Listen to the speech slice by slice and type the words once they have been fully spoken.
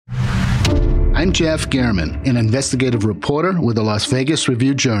I'm Jeff Gehrman, an investigative reporter with the Las Vegas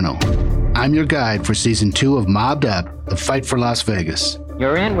Review-Journal. I'm your guide for Season 2 of Mobbed Up, The Fight for Las Vegas.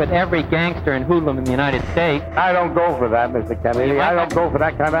 You're in with every gangster and hoodlum in the United States. I don't go for that, Mr. Kennedy. I don't go for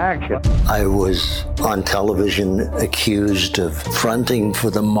that kind of action. I was on television accused of fronting for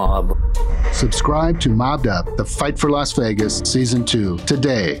the mob. Subscribe to Mobbed Up, The Fight for Las Vegas, Season 2,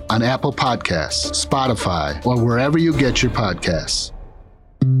 today on Apple Podcasts, Spotify, or wherever you get your podcasts.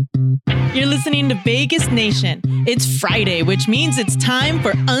 You're listening to Vegas Nation. It's Friday, which means it's time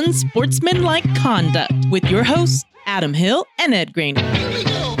for Unsportsmanlike Conduct with your hosts, Adam Hill and Ed Graney.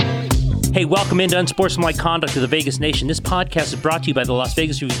 Hey, welcome into Unsportsmanlike Conduct of the Vegas Nation. This podcast is brought to you by the Las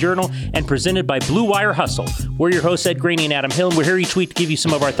Vegas Review-Journal and presented by Blue Wire Hustle. We're your hosts, Ed Graney and Adam Hill, and we're here each week to give you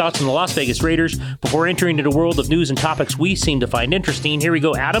some of our thoughts on the Las Vegas Raiders before entering into the world of news and topics we seem to find interesting. Here we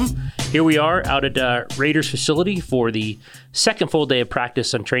go, Adam. Here we are out at Raiders facility for the second full day of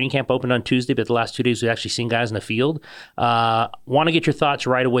practice on training camp. Opened on Tuesday, but the last 2 days we've actually seen guys in the field. Want to get your thoughts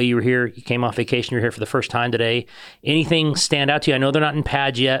right away. You were here. You came off vacation. You're here for the first time today. Anything stand out to you? I know they're not in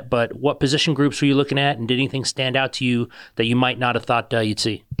pads yet, but what position groups were you looking at, and did anything stand out to you that you might not have thought you'd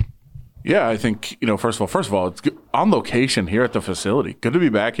see? Yeah, I think, first of all, it's good. On location here at the facility. Good to be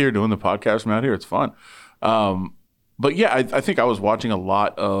back here doing the podcast from out here. It's fun. But yeah, I think I was watching a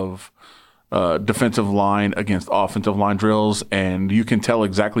lot of defensive line against offensive line drills, and you can tell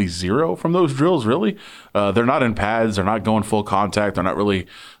exactly zero from those drills, really. They're not in pads. They're not going full contact. They're not really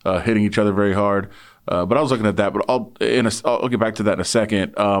hitting each other very hard. But I was looking at that, but I'll get back to that in a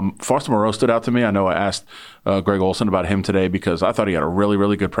second. Foster Moreau stood out to me. I know I asked Greg Olsen about him today because I thought he had a really,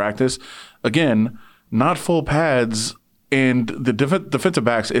 really good practice. Again, not full pads, and the defensive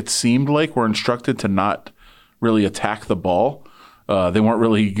backs, it seemed like, were instructed to not really attack the ball. They weren't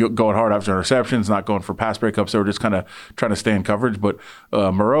really going hard after interceptions, not going for pass breakups. They were just kind of trying to stay in coverage. But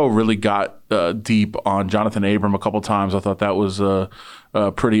Moreau really got deep on Jonathan Abram a couple times. I thought that was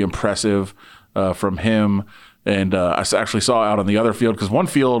pretty impressive from him. And I actually saw out on the other field, because one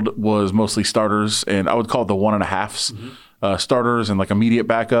field was mostly starters, and I would call it the 1.5s, starters and like immediate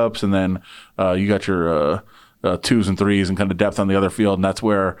backups. And then you got your 2s and 3s and kind of depth on the other field. And that's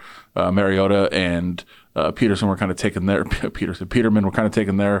where Mariota and Peterman were kind of taking their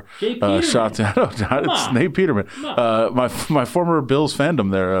shots. It's Nate Peterman. My former Bills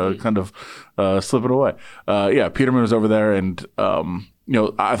fandom there kind of slipping away. Peterman was over there, and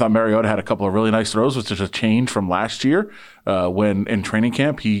I thought Mariota had a couple of really nice throws, which is a change from last year when in training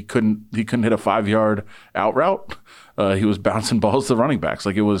camp he couldn't hit a 5-yard out route. He was bouncing balls to running backs.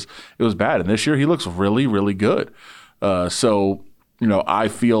 Like it was bad. And this year he looks really, really good. I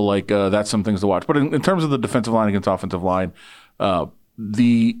feel like that's some things to watch. But in terms of the defensive line against offensive line, I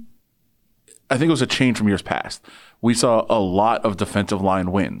think it was a change from years past. We saw a lot of defensive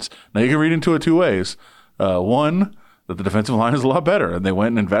line wins. Now you can read into it two ways. One, that the defensive line is a lot better, and they went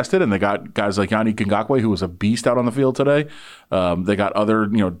and invested, and they got guys like Yannick Ngakoue, who was a beast out on the field today. They got other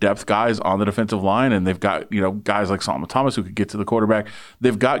depth guys on the defensive line, and they've got guys like Solomon Thomas who could get to the quarterback.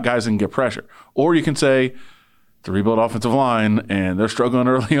 They've got guys that can get pressure. Or you can say the rebuild offensive line, and they're struggling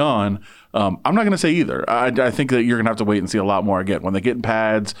early on. I'm not going to say either. I think that you're going to have to wait and see a lot more again when they get in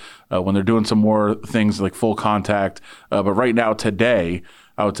pads, when they're doing some more things like full contact. But right now, today,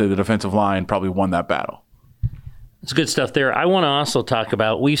 I would say the defensive line probably won that battle. It's good stuff there. I want to also talk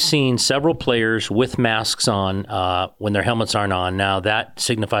about, we've seen several players with masks on when their helmets aren't on. Now, that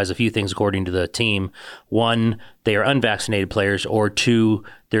signifies a few things according to the team. One, they are unvaccinated players, or two,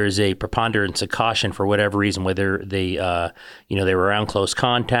 there is a preponderance of caution for whatever reason, whether they, they were around close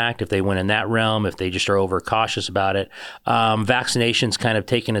contact, if they went in that realm, if they just are overcautious about it. Vaccination's kind of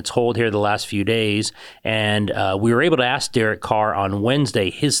taken its hold here the last few days, and we were able to ask Derek Carr on Wednesday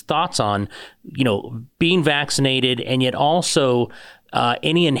his thoughts on, being vaccinated and yet also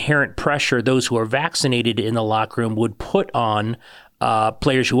any inherent pressure those who are vaccinated in the locker room would put on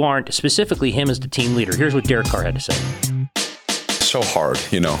players who aren't, specifically him as the team leader. Here's what Derek Carr had to say. So hard,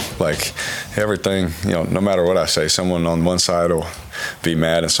 like everything, no matter what I say, someone on one side will be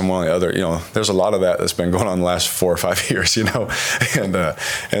mad and someone on the other, there's a lot of that's been going on the last 4 or 5 years, and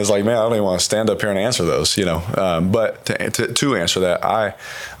it's like, man, I don't even want to stand up here and answer those, but to answer that,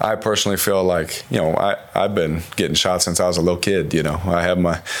 I personally feel like, I've been getting shots since I was a little kid, I have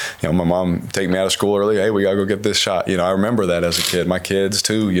my mom take me out of school early. Hey, we got to go get this shot. I remember that as a kid, my kids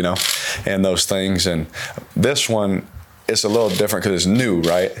too, and those things. And this one, it's a little different because it's new,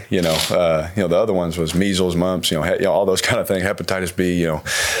 right? The other ones was measles, mumps, all those kind of things, hepatitis B,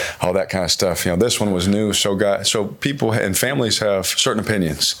 all that kind of stuff. This one was new, so people and families have certain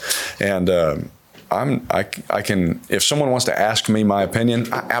opinions, and I can, if someone wants to ask me my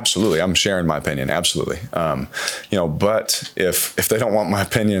opinion, absolutely, I'm sharing my opinion, absolutely. But if they don't want my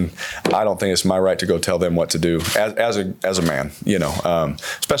opinion, I don't think it's my right to go tell them what to do as a man,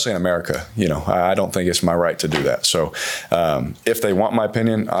 especially in America, I don't think it's my right to do that. So if they want my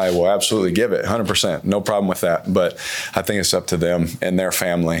opinion, I will absolutely give it 100%, no problem with that. But I think it's up to them and their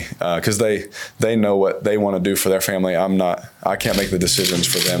family, because they know what they want to do for their family. I can't make the decisions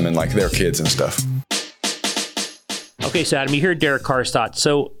for them and like their kids and stuff. Okay, so Adam, you hear Derek Carr's thoughts.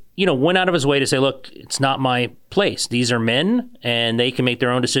 So, went out of his way to say, look, it's not my place. These are men, and they can make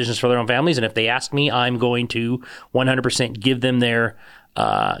their own decisions for their own families. And if they ask me, I'm going to 100% give them their,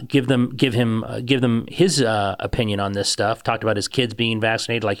 give them his opinion on this stuff. Talked about his kids being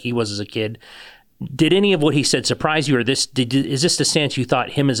vaccinated like he was as a kid. Did any of what he said surprise you, or is this the stance you thought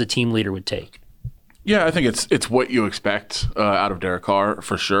him as a team leader would take? Yeah, I think it's what you expect out of Derek Carr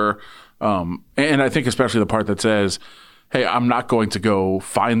for sure. And I think especially the part that says, hey, I'm not going to go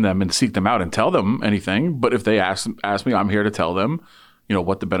find them and seek them out and tell them anything. But if they ask me, I'm here to tell them,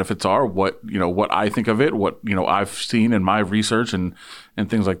 what the benefits are, what I think of it, what, I've seen in my research and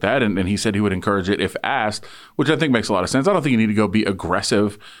things like that. And he said he would encourage it if asked, which I think makes a lot of sense. I don't think you need to go be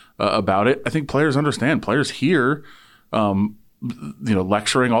aggressive about it. I think players understand. Players hear,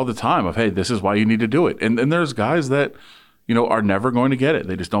 lecturing all the time of, hey, this is why you need to do it. And there's guys that, are never going to get it.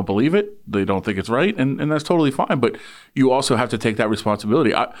 They just don't believe it. They don't think it's right. And that's totally fine. But you also have to take that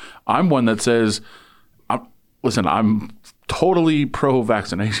responsibility. I'm one that says, I'm totally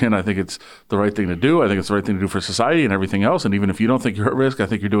pro-vaccination. I think it's the right thing to do. I think it's the right thing to do for society and everything else. And even if you don't think you're at risk, I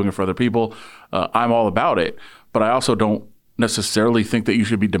think you're doing it for other people. I'm all about it. But I also don't necessarily think that you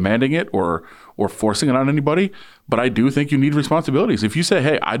should be demanding it or forcing it on anybody. But I do think you need responsibilities. If you say,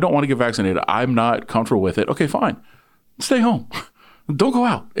 hey, I don't want to get vaccinated, I'm not comfortable with it, okay, fine. Stay home. Don't go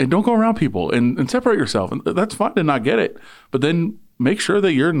out and don't go around people and separate yourself. And that's fine to not get it. But then make sure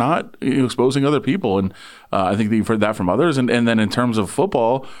that you're not exposing other people. And I think that you've heard that from others. And then in terms of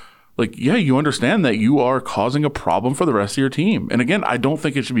football, you understand that you are causing a problem for the rest of your team. And again, I don't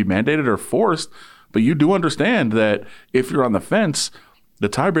think it should be mandated or forced, but you do understand that if you're on the fence, the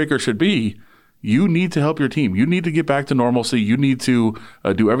tiebreaker should be you need to help your team. You need to get back to normalcy. You need to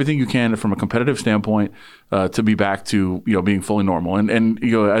do everything you can from a competitive standpoint to be back to being fully normal. And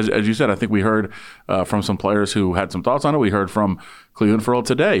as you said, I think we heard from some players who had some thoughts on it. We heard from Clelin Ferrell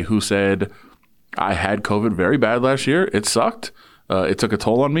today, who said, "I had COVID very bad last year. It sucked. It took a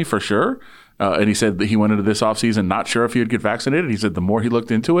toll on me for sure." And he said that he went into this offseason not sure if he would get vaccinated. He said the more he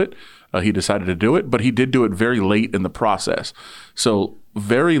looked into it, he decided to do it. But he did do it very late in the process. So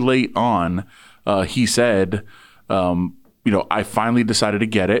very late on, he said, I finally decided to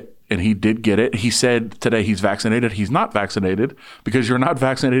get it. And he did get it. He said today he's vaccinated. He's not vaccinated because you're not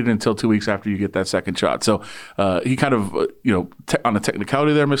vaccinated until 2 weeks after you get that second shot. So he kind of, on a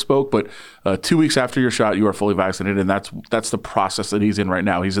technicality there misspoke, but 2 weeks after your shot, you are fully vaccinated. And that's the process that he's in right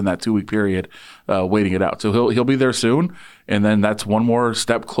now. He's in that 2 week period waiting it out. So he'll be there soon. And then that's one more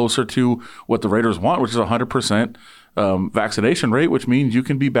step closer to what the Raiders want, which is 100% vaccination rate, which means you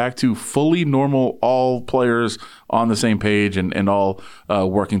can be back to fully normal, all players on the same page and all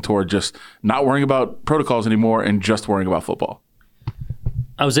working toward just not worrying about protocols anymore and just worrying about football.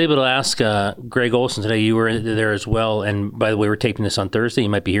 I was able to ask Greg Olsen today. You were there as well. And by the way, we're taping this on Thursday. You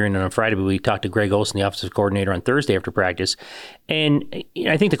might be hearing it on Friday, but we talked to Greg Olsen, the offensive coordinator, on Thursday after practice. And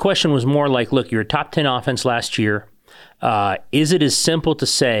I think the question was more like, look, you're a top 10 offense last year. Is it as simple to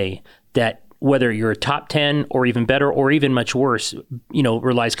say that whether you're a top 10 or even better or even much worse,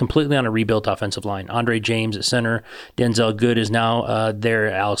 relies completely on a rebuilt offensive line? Andre James at center, Denzel Good is now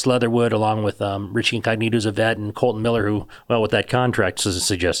there, Alex Leatherwood, along with Richie Incognito's a vet, and Colton Miller, who, well, with that contract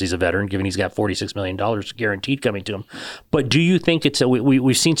suggests he's a veteran, given he's got $46 million guaranteed coming to him. But do you think it's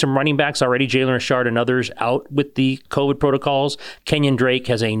we've seen some running backs already, Jalen Richard and others, out with the COVID protocols? Kenyon Drake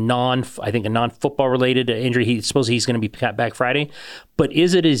has a non-football related injury. He's going to be back Friday. But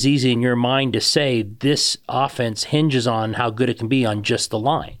is it as easy in your mind to say this offense hinges on how good it can be on just the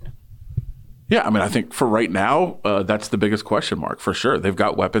line? Yeah, I think for right now, that's the biggest question mark for sure. They've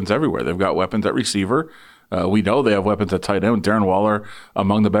got weapons everywhere. They've got weapons at receiver. We know they have weapons at tight end. Darren Waller,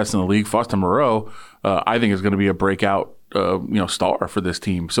 among the best in the league. Foster Moreau, I think is going to be a breakout, star for this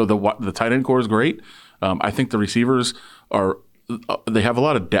team. So the tight end core is great. I think the receivers are they have a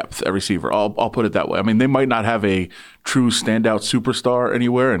lot of depth at receiver. I'll put it that way. I mean, they might not have a true standout superstar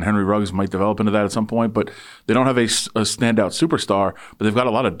anywhere, and Henry Ruggs might develop into that at some point, but they don't have a standout superstar, but they've got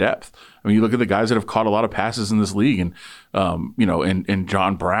a lot of depth. I mean, you look at the guys that have caught a lot of passes in this league, and and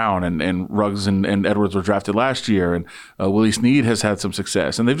John Brown and Ruggs and Edwards were drafted last year, and Willie Snead has had some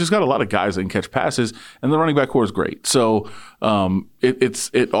success, and they've just got a lot of guys that can catch passes, and the running back core is great. So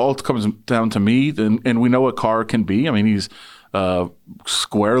it all comes down to me, and we know what Carr can be. I mean, he's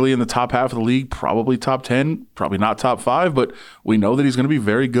squarely in the top half of the league, probably top 10, probably not top 5, but we know that he's going to be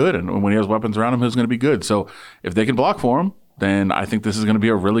very good, and when he has weapons around him, he's going to be good. So if they can block for him, then I think this is going to be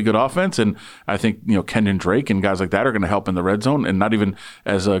a really good offense. And I think, Kenyon Drake and guys like that are going to help in the red zone. And not even,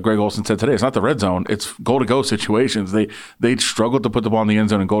 as Greg Olsen said today, it's not the red zone, it's goal-to-go situations. They struggled to put the ball in the end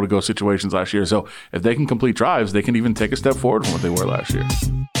zone in goal-to-go situations last year. So if they can complete drives, they can even take a step forward from what they were last year.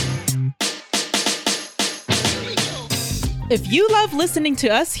 If you love listening to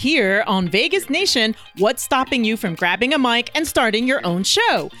us here on Vegas Nation, what's stopping you from grabbing a mic and starting your own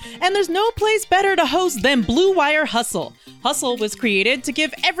show? And there's no place better to host than Blue Wire Hustle. Hustle was created to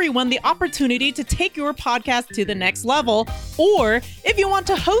give everyone the opportunity to take your podcast to the next level. Or if you want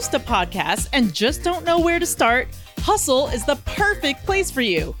to host a podcast and just don't know where to start, Hustle is the perfect place for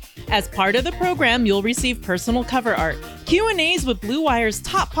you. As part of the program, you'll receive personal cover art, Q&As with Blue Wire's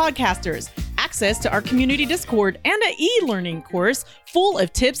top podcasters, access to our community Discord, and an e-learning course full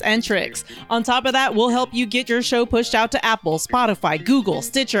of tips and tricks. On top of that, we'll help you get your show pushed out to Apple, Spotify, Google,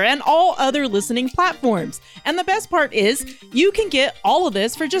 Stitcher, and all other listening platforms. And the best part is, you can get all of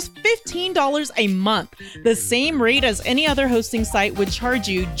this for just $15 a month, the same rate as any other hosting site would charge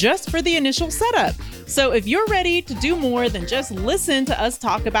you just for the initial setup. So if you're ready to do more than just listen to us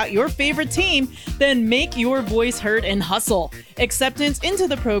talk about your favorite team, then make your voice heard and hustle. Acceptance into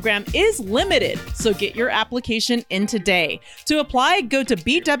the program is limited, so get your application in today. To apply, go to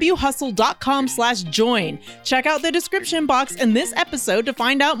bwhustle.com/join. Check out the description box in this episode to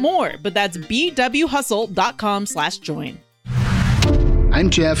find out more, but that's bwhustle.com/join. I'm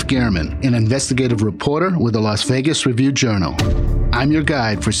Jeff Gehrman, an investigative reporter with the Las Vegas Review-Journal. I'm your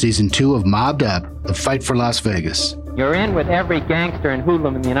guide for Season 2 of Mobbed Up, The Fight for Las Vegas. You're in with every gangster and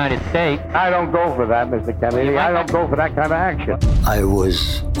hoodlum in the United States. I don't go for that, Mr. Kennedy. I don't go for that kind of action. I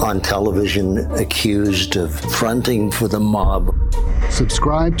was on television accused of fronting for the mob.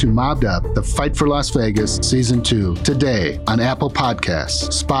 Subscribe to Mobbed Up, The Fight for Las Vegas, Season 2, today on Apple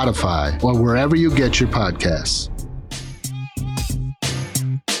Podcasts, Spotify, or wherever you get your podcasts.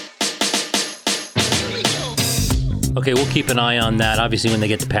 Okay, we'll keep an eye on that. Obviously, when they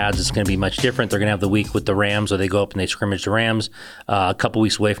get to pads, it's going to be much different. They're going to have the week with the Rams, where they go up and they scrimmage the Rams. A couple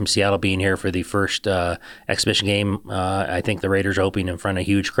weeks away from Seattle being here for the first exhibition game. I think the Raiders are opening in front of a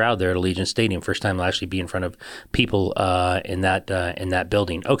huge crowd there at Allegiant Stadium. First time they'll actually be in front of people in that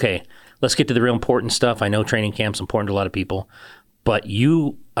building. Okay, let's get to the real important stuff. I know training camp's important to a lot of people, but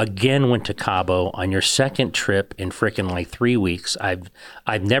you again went to Cabo on your second trip in frickin' 3 weeks. I've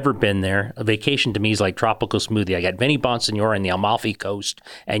never been there. A vacation to me is like tropical smoothie. I got Benny Bonsignore and the Amalfi Coast,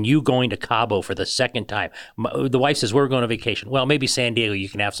 and you going to Cabo for the second time. The wife says, we're going on vacation. Well, maybe San Diego, you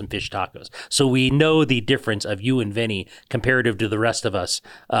can have some fish tacos. So we know the difference of you and Vinny comparative to the rest of us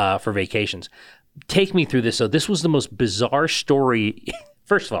for vacations. Take me through this. So this was the most bizarre story.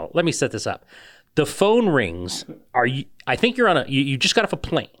 First of all, let me set this up. The phone rings. I think you're on you just got off a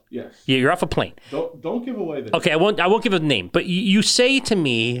plane. Yes. Yeah, you're off a plane. Don't give away the Okay, I won't give a name, but you say to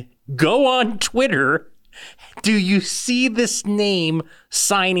me, go on Twitter, do you see this name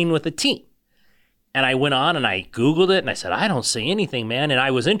signing with a team? And I went on and I Googled it and I said, I don't see anything, man. And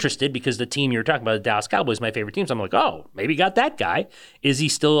I was interested because the team you were talking about, the Dallas Cowboys, my favorite team. So I'm like, oh, maybe got that guy. Is he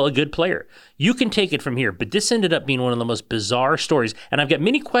still a good player? You can take it from here. But this ended up being one of the most bizarre stories. And I've got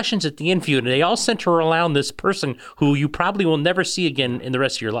many questions at the interview, and they all center around this person who you probably will never see again in the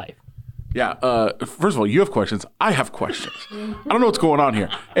rest of your life. Yeah. First of all, you have questions. I have questions. I don't know what's going on here.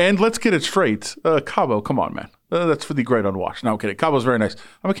 And let's get it straight. Cabo, come on, man. That's for the great unwashed. No, I'm kidding. Cabo's very nice.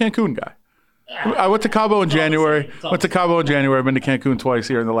 I'm a Cancun guy. I went to Cabo in January. I've been to Cancun twice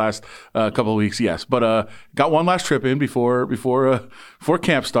here in the last couple of weeks, yes. But got one last trip in before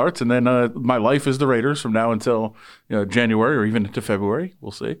camp starts, and then my life is the Raiders from now until January or even into February.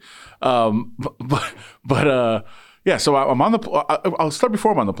 We'll see. Yeah, so I'm on the. I'll start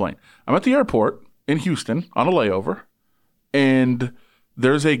before I'm on the plane. I'm at the airport in Houston on a layover, and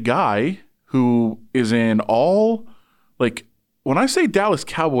there's a guy who is in all, when I say Dallas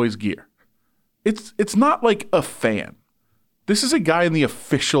Cowboys gear, it's not like a fan. This is a guy in the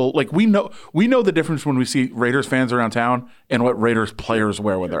official, we know the difference when we see Raiders fans around town and what Raiders players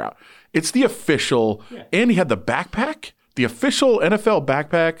wear when they're out. It's the official, and he had the backpack the official NFL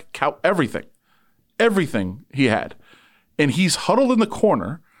backpack, everything he had. And he's huddled in the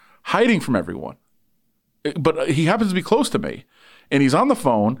corner, hiding from everyone. But he happens to be close to me. And he's on the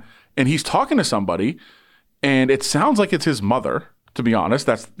phone, and he's talking to somebody, and it sounds like it's his mother, to be honest.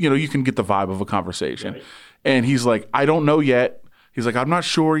 That's, you can get the vibe of a conversation. Right. And he's like, I don't know yet. He's like, I'm not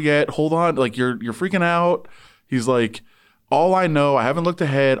sure yet. Hold on. Like, you're freaking out. He's like, all I know, I haven't looked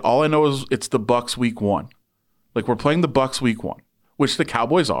ahead. All I know is it's the Bucs week 1. Like, we're playing the Bucs week 1, which the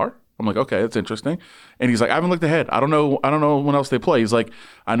Cowboys are. I'm like, okay, that's interesting. And he's like, I haven't looked ahead. I don't know when else they play. He's like,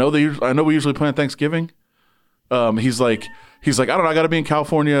 I know we usually play on Thanksgiving. He's like, I don't know. I got to be in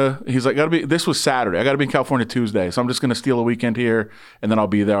California. He's like, this was Saturday. I got to be in California Tuesday. So I'm just going to steal a weekend here, and then I'll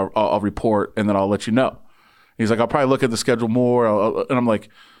be there. I'll report, and then I'll let you know. He's like, I'll probably look at the schedule more. And I'm like,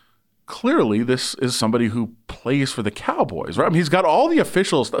 clearly this is somebody who plays for the Cowboys, right? I mean, he's got all the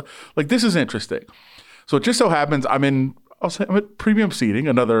official stuff. Like, this is interesting. So it just so happens I'm at premium seating,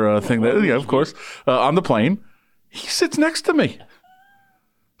 another thing that, of course, on the plane. He sits next to me.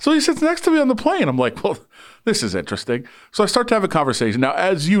 So he sits next to me on the plane. I'm like, well, this is interesting. So I start to have a conversation. Now,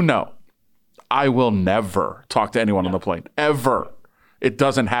 as you know, I will never talk to anyone on the plane, ever. It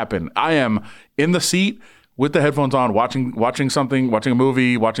doesn't happen. I am in the seat with the headphones on, watching something, watching a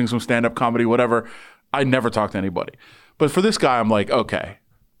movie, watching some stand-up comedy, whatever. I never talk to anybody. But for this guy, I'm like, okay.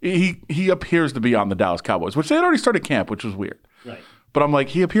 He appears to be on the Dallas Cowboys, which they had already started camp, which was weird. Right. But I'm like,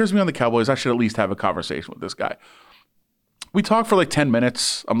 he appears to be on the Cowboys. I should at least have a conversation with this guy. We talked for like 10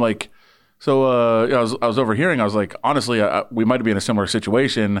 minutes. I'm like, so I was overhearing. I was like, honestly, we might be in a similar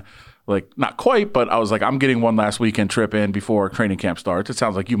situation. Like, not quite, but I was like, I'm getting one last weekend trip in before training camp starts. It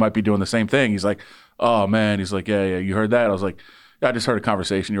sounds like you might be doing the same thing. He's like, oh, man. He's like, yeah, you heard that? I was like, yeah, I just heard a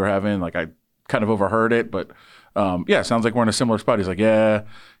conversation you were having. Like, I kind of overheard it, but yeah, sounds like we're in a similar spot. He's like, yeah.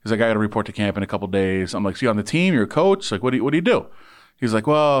 He's like, I got to report to camp in a couple of days. I'm like, so you on the team? You're a coach? Like, what do you do? He's like,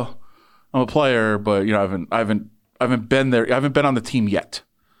 well, I'm a player, but I haven't been there. I haven't been on the team yet.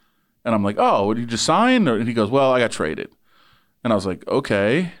 And I'm like, oh, did you just sign? And he goes, well, I got traded. And I was like,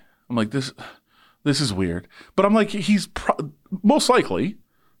 okay. I'm like, this is weird. But I'm like, he's most likely,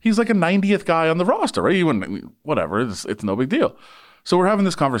 he's like a 90th guy on the roster, right? Whatever, it's no big deal. So we're having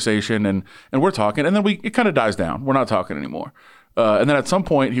this conversation and we're talking, and then it kind of dies down. We're not talking anymore. And then at some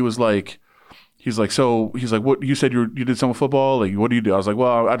point he's like, what, you said you did some football? Like, what do you do? I was like,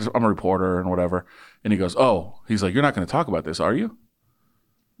 well, I'm a reporter and whatever. And he goes, oh, he's like, you're not going to talk about this, are you?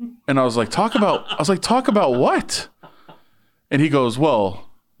 And I was like, talk about what? And he goes, well,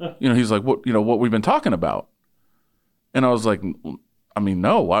 he's like, what we've been talking about. And I was like, I mean,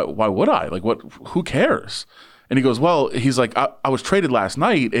 no, why would I? Like, what, who cares? And he goes, well, he's like, I was traded last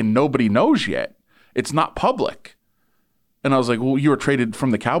night and nobody knows yet. It's not public. And I was like, well, you were traded from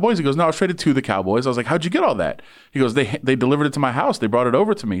the Cowboys? He goes, no, I was traded to the Cowboys. I was like, how'd you get all that? He goes, they delivered it to my house. They brought it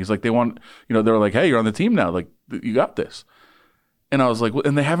over to me. He's like, they were like, hey, you're on the team now. Like, you got this. And I was like, well,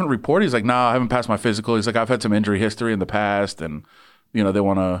 and they haven't reported? He's like, no, I haven't passed my physical. He's like, I've had some injury history in the past and, they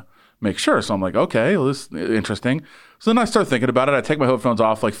want to make sure. So I'm like, okay, well, this is interesting. So then I start thinking about it. I take my headphones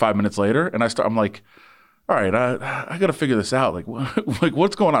off like 5 minutes later and I'm like, all right, I got to figure this out. Like,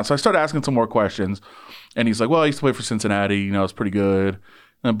 what's going on? So I start asking some more questions. And he's like, well, I used to play for Cincinnati. It's pretty good.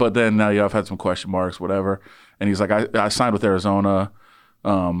 But then now, I've had some question marks, whatever. And he's like, I signed with Arizona.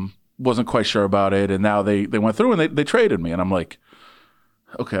 Wasn't quite sure about it. And now they went through and they traded me. And I'm like,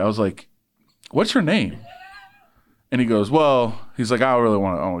 okay. I was like, what's your name? And he goes, well, he's like, I don't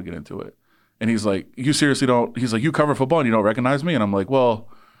want to get into it. And he's like, you seriously don't? He's like, you cover football and you don't recognize me? And I'm like, well,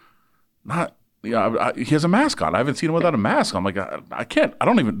 not. Yeah, he has a mask on. I haven't seen him without a mask. I'm like, I can't. I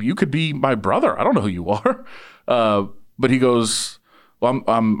don't even. You could be my brother. I don't know who you are. But he goes, well,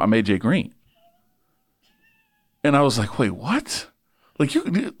 I'm AJ Green. And I was like, wait, what? Like,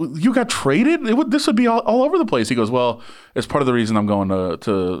 you got traded? This would be all over the place. He goes, well, it's part of the reason I'm going down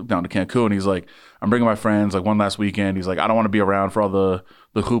to Cancun. He's like, I'm bringing my friends like one last weekend. He's like, I don't want to be around for all the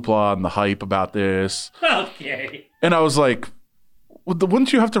hoopla and the hype about this. Okay. And I was like,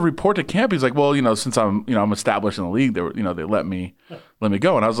 wouldn't you have to report to camp? He's like, well, since I'm established in the league, they let me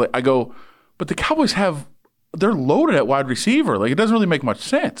go. And I was like, but the Cowboys they're loaded at wide receiver. Like, it doesn't really make much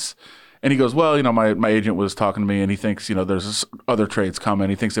sense. And he goes, well, my agent was talking to me and he thinks, there's other trades coming.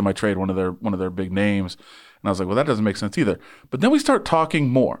 He thinks they might trade one of their big names. And I was like, well, that doesn't make sense either. But then we start talking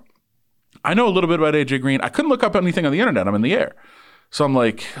more. I know a little bit about AJ Green. I couldn't look up anything on the internet. I'm in the air. So I'm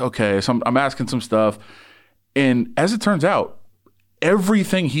like, okay. So I'm asking some stuff. And as it turns out,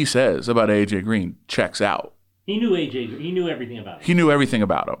 everything he says about AJ Green checks out. He knew AJ Green. He knew everything about him. He knew everything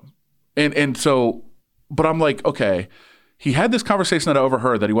about him. And so, but I'm like, okay, he had this conversation that I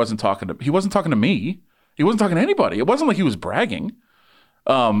overheard that he wasn't talking to me. He wasn't talking to anybody. It wasn't like he was bragging.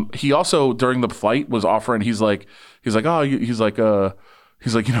 He also during the flight was offering. He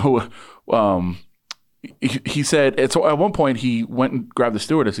said at one point he went and grabbed the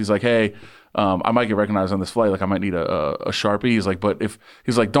stewardess. He's like, hey, I might get recognized on this flight. Like I might need a Sharpie. He's like, but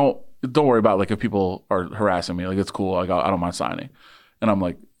don't worry about like if people are harassing me. Like it's cool. Like I don't mind signing. And I'm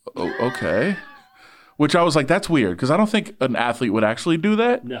like, oh, okay. Which I was like, that's weird because I don't think an athlete would actually do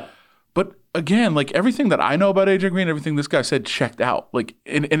that. No. But again, like everything that I know about AJ Green, everything this guy said checked out. Like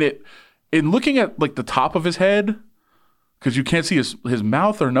in looking at like the top of his head, because you can't see his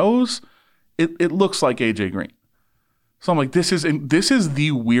mouth or nose, it looks like AJ Green. So I'm like, this is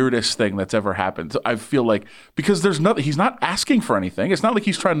the weirdest thing that's ever happened. I feel like because he's not asking for anything. It's not like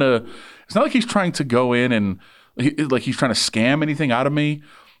he's trying to go in and he's trying to scam anything out of me.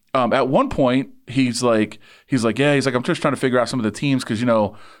 At one point, he's like, I'm just trying to figure out some of the teams because,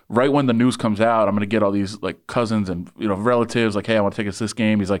 right when the news comes out, I'm going to get all these like cousins and, relatives like, hey, I want to take us to this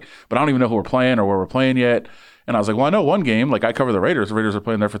game. He's like, but I don't even know who we're playing or where we're playing yet. And I was like, well, I know one game. Like I cover the Raiders. The Raiders are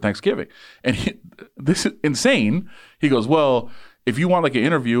playing there for Thanksgiving. And this is insane. He goes, well, if you want like an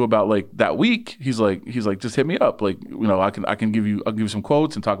interview about like that week, he's like, just hit me up. Like, I'll give you some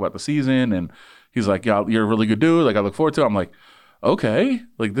quotes and talk about the season. And he's like, yeah, you're a really good dude. Like I look forward to it. I'm like, okay,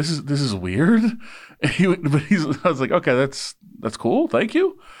 like this is weird. I was like, okay, that's cool. Thank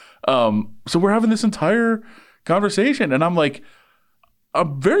you. So we're having this entire conversation and I'm like,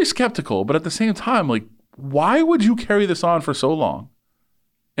 I'm very skeptical, but at the same time, like, why would you carry this on for so long?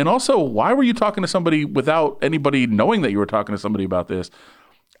 And also, why were you talking to somebody without anybody knowing that you were talking to somebody about this?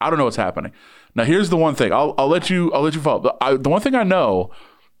 I don't know what's happening. Now, here's the one thing. I'll let you follow. The one thing I know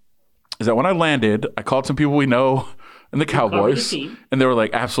is that when I landed, I called some people we know in the Cowboys, and they were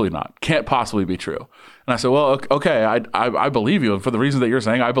like, absolutely not. Can't possibly be true. And I said, well, okay, I believe you. And for the reasons that you're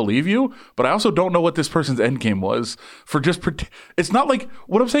saying, I believe you. But I also don't know what this person's end game was for just it's not like,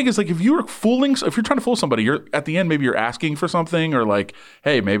 what I'm saying is like, if you're trying to fool somebody, you're at the end, maybe you're asking for something or like,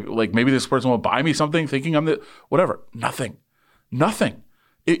 hey, maybe this person will buy me something thinking I'm whatever. Nothing.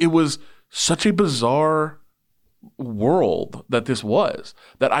 It was such a bizarre world that this was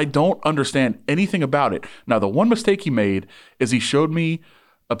that I don't understand anything about it. Now, the one mistake he made is he showed me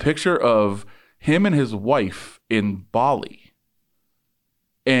a picture of him and his wife in Bali.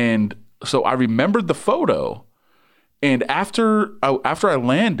 And so I remembered the photo. And after I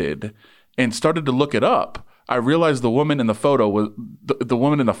landed and started to look it up, I realized the woman in the photo was the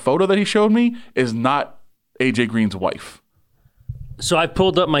woman in the photo that he showed me is not AJ Green's wife. So I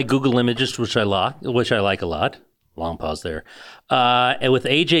pulled up my Google images, which I like a lot. Long pause there. And with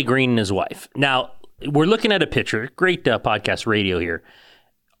AJ Green and his wife. Now, we're looking at a picture. Great podcast radio here.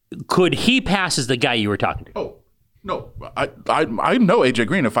 Could he pass as the guy you were talking to? Oh, no. I know AJ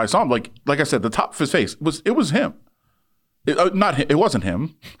Green. If I saw him, like I said, the top of his face, it was him. Not him. It wasn't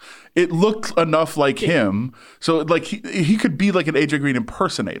him. It looked enough like him. So like he could be like an AJ Green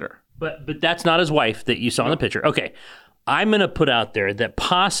impersonator. But that's not his wife that you saw in the picture. Okay. I'm going to put out there that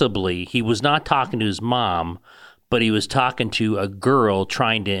possibly he was not talking to his mom, but he was talking to a girl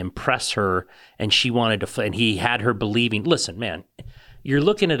trying to impress her, and she wanted to, and he had her believing, listen, man, you're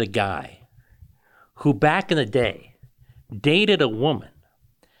looking at a guy who back in the day dated a woman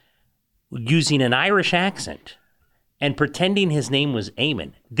using an Irish accent and pretending his name was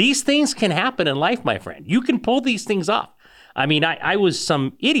Eamon. These things can happen in life, my friend. You can pull these things off. I mean, I was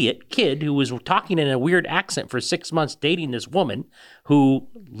some idiot kid who was talking in a weird accent for 6 months dating this woman who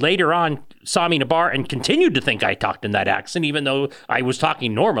later on saw me in a bar and continued to think I talked in that accent, even though I was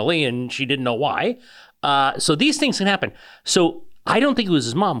talking normally and she didn't know why. So these things can happen. So I don't think it was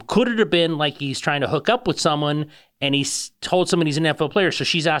his mom. Could it have been like he's trying to hook up with someone and he's told someone he's an NFL player, so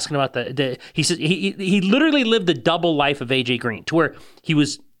she's asking about he says he literally lived the double life of AJ Green to where he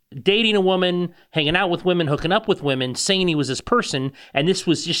was dating a woman, hanging out with women, hooking up with women, saying he was this person, and this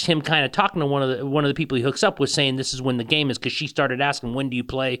was just him kind of talking to one of the people he hooks up with, saying this is when the game is, because she started asking, when do you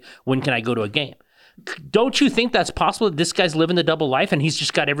play? When can I go to a game? Don't you think that's possible that this guy's living the double life and he's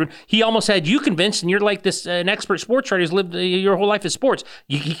just got everyone? He almost had you convinced, and you're like an expert sports writer who's lived your whole life is sports.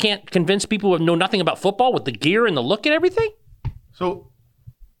 You can't convince people who know nothing about football with the gear and the look and everything? So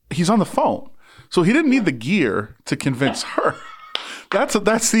he's on the phone. So he didn't need the gear to convince her.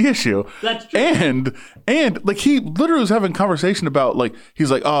 That's the issue. That's true. And like he literally was having a conversation about like he's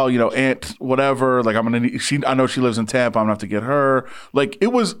like, oh, Aunt whatever, like I know she lives in Tampa, I'm gonna have to get her. Like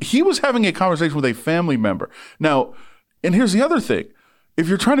he was having a conversation with a family member. Now, and here's the other thing. If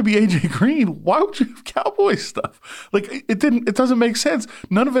you're trying to be AJ Green, why would you have Cowboys stuff? Like it doesn't make sense.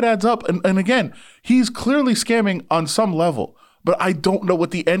 None of it adds up. And again, he's clearly scamming on some level. but I don't know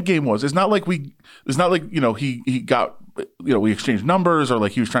what the end game was. It's not like he got, we exchanged numbers or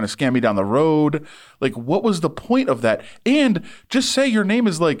like he was trying to scam me down the road. Like, what was the point of that? And just say your name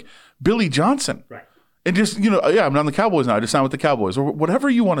is like Billy Johnson. Right. And just, I'm on the Cowboys now. I just signed with the Cowboys or whatever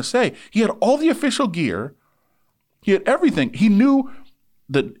you want to say. He had all the official gear. He had everything. He knew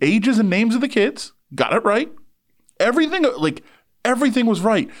the ages and names of the kids. Got it right. Everything was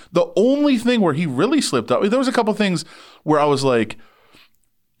right. The only thing where he really slipped up, there was a couple things where I was like,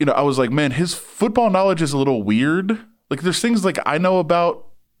 man, his football knowledge is a little weird. Like, there's things like I know about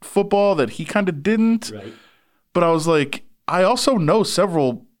football that he kind of didn't. Right. But I was like, I also know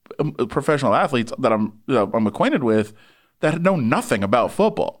several professional athletes that I'm acquainted with that know nothing about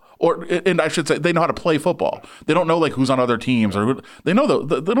football, and I should say they know how to play football. They don't know like who's on other teams or they know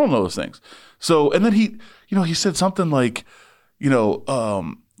they don't know those things. So and then he said something like, it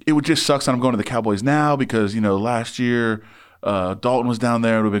would just sucks that I'm going to the Cowboys now because last year Dalton was down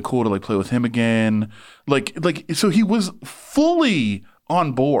there. It would have been cool to like play with him again. Like so he was fully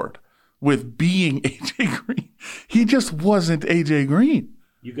on board with being AJ Green. He just wasn't AJ Green.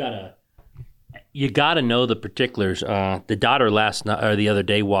 You gotta know the particulars. The daughter last night or the other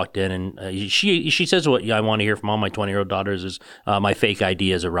day walked in and she says what I want to hear from all my 20-year-old daughters is my fake ID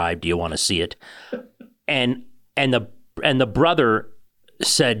has arrived. Do you want to see it? And the brother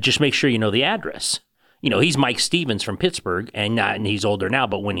said, just make sure you know the address. He's Mike Stevens from Pittsburgh, and he's older now,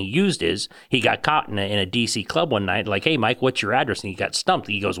 but when he used he got caught in a D.C. club one night, like, hey, Mike, what's your address? And he got stumped.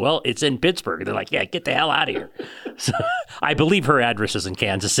 He goes, well, it's in Pittsburgh. They're like, yeah, get the hell out of here. So I believe her address is in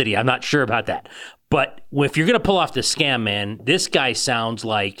Kansas City. I'm not sure about that. But if you're going to pull off the scam, man, this guy sounds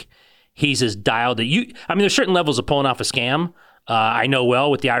like he's as dialed that there's certain levels of pulling off a scam. I know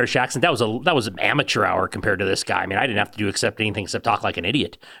well with the Irish accent. That was an amateur hour compared to this guy. I mean, I didn't have to do anything except talk like an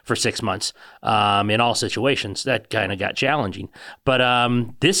idiot for 6 months in all situations. That kind of got challenging. But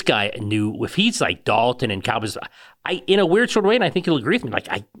this guy knew if he's like Dalton and Cowboys, in a weird sort of way, and I think he'll agree with me. Like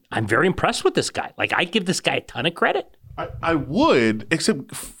I'm very impressed with this guy. Like I give this guy a ton of credit. I would,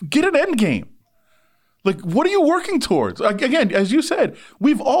 except get an end game. Like, what are you working towards? Again, as you said,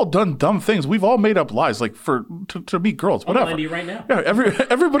 we've all done dumb things. We've all made up lies, like to meet girls, whatever. I'm lying to you right now. Yeah,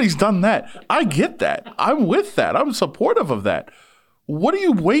 everybody's done that. I get that. I'm with that. I'm supportive of that. What are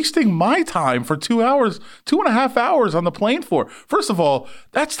you wasting my time for 2 hours, 2.5 hours on the plane for? First of all,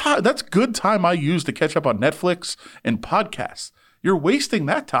 that's good time I use to catch up on Netflix and podcasts. You're wasting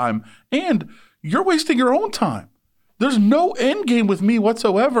that time, and you're wasting your own time. There's no end game with me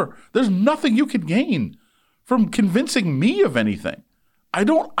whatsoever. There's nothing you could gain from convincing me of anything. I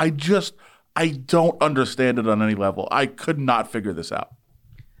don't understand it on any level. I could not figure this out.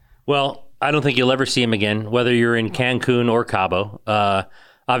 Well, I don't think you'll ever see him again, whether you're in Cancun or Cabo.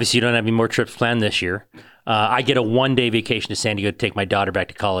 Obviously, you don't have any more trips planned this year. I get a 1-day vacation to San Diego to take my daughter back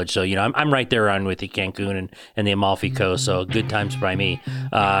to college. So, I'm right there on with you, Cancun and the Amalfi Coast. So good times by me.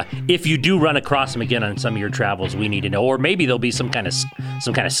 If you do run across him again on some of your travels, we need to know. Or maybe there'll be some kind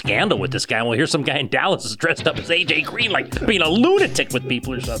of scandal with this guy. And we'll hear some guy in Dallas is dressed up as AJ Green, like being a lunatic with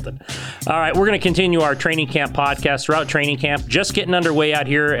people or something. All right, we're going to continue our training camp podcast throughout training camp. Just getting underway out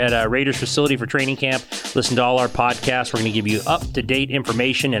here at Raiders facility for training camp. Listen to all our podcasts. We're going to give you up-to-date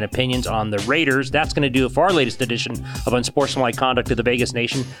information and opinions on the Raiders. That's going to do it for our latest edition of Unsportsmanlike Conduct of the Vegas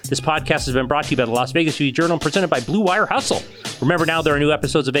Nation. This podcast has been brought to you by the Las Vegas Review Journal, presented by Blue Wire Hustle. Remember now, there are new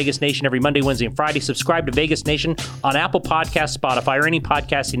episodes of Vegas Nation every Monday, Wednesday, and Friday. Subscribe to Vegas Nation on Apple Podcasts, Spotify, or any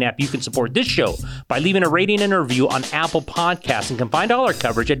podcasting app. You can support this show by leaving a rating and a review on Apple Podcasts, and can find all our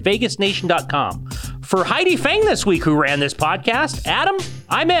coverage at vegasnation.com. For Heidi Fang this week, who ran this podcast, Adam,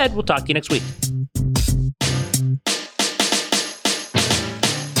 I'm Ed. We'll talk to you next week.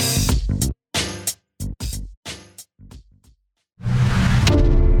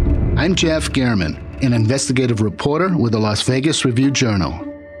 I'm Jeff Gehrman, an investigative reporter with the Las Vegas Review Journal.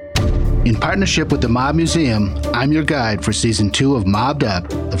 In partnership with the Mob Museum, I'm your guide for Season 2 of Mobbed Up,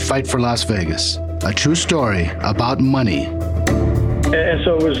 The Fight for Las Vegas, a true story about money. And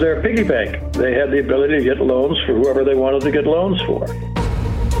so it was their piggy bank. They had the ability to get loans for whoever they wanted to get loans for.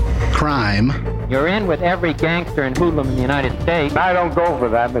 Crime. You're in with every gangster and hoodlum in the United States. I don't go for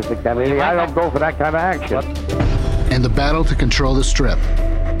that, Mr. Kennedy. I don't go for that kind of action. And the battle to control the Strip.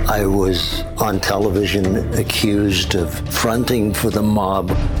 I was on television accused of fronting for the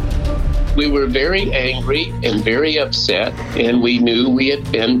mob. We were very angry and very upset, and we knew we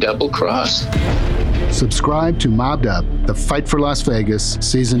had been double-crossed. Subscribe to Mobbed Up, The Fight for Las Vegas,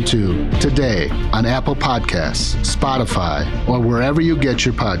 Season 2, today on Apple Podcasts, Spotify, or wherever you get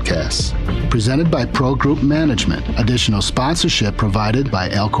your podcasts. Presented by Pro Group Management. Additional sponsorship provided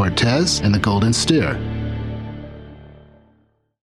by El Cortez and the Golden Steer.